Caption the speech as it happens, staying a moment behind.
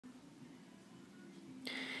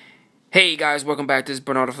Hey guys, welcome back. This is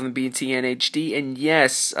Bernardo from the BTNHD, and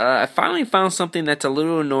yes, I finally found something that's a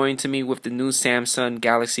little annoying to me with the new Samsung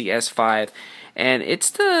Galaxy S5, and it's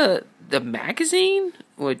the magazine,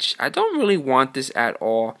 which I don't really want this at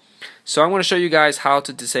all. So I'm going to show you guys how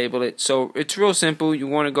to disable it. So it's real simple. You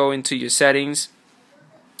want to go into your settings,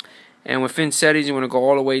 and within settings, you want to go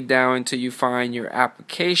all the way down until you find your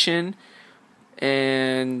application.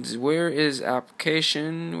 And where is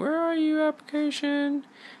application? Where are you, application?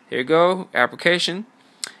 Here you go, application.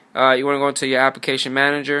 You want to go into your application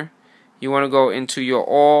manager. You want to go into your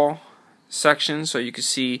all section so you can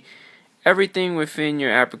see everything within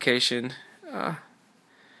your application.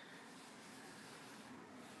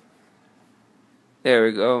 There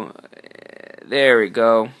we go. There we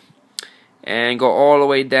go. And go all the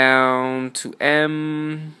way down to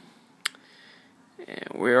M.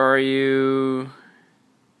 And where are you?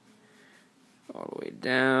 All the way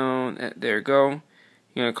down. There you go.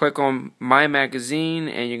 You're going to click on My Magazine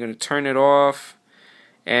and you're going to turn it off.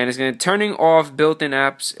 And it's going to turning off built-in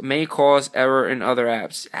apps may cause error in other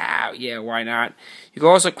apps. Yeah, why not? You can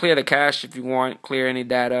also clear the cache if you want, clear any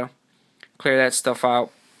data, clear that stuff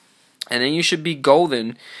out. And then you should be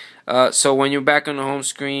golden. So when you're back on the home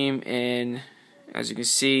screen, and as you can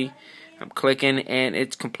see, I'm clicking and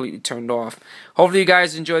it's completely turned off. Hopefully you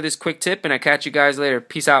guys enjoy this quick tip, and I catch you guys later.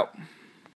 Peace out.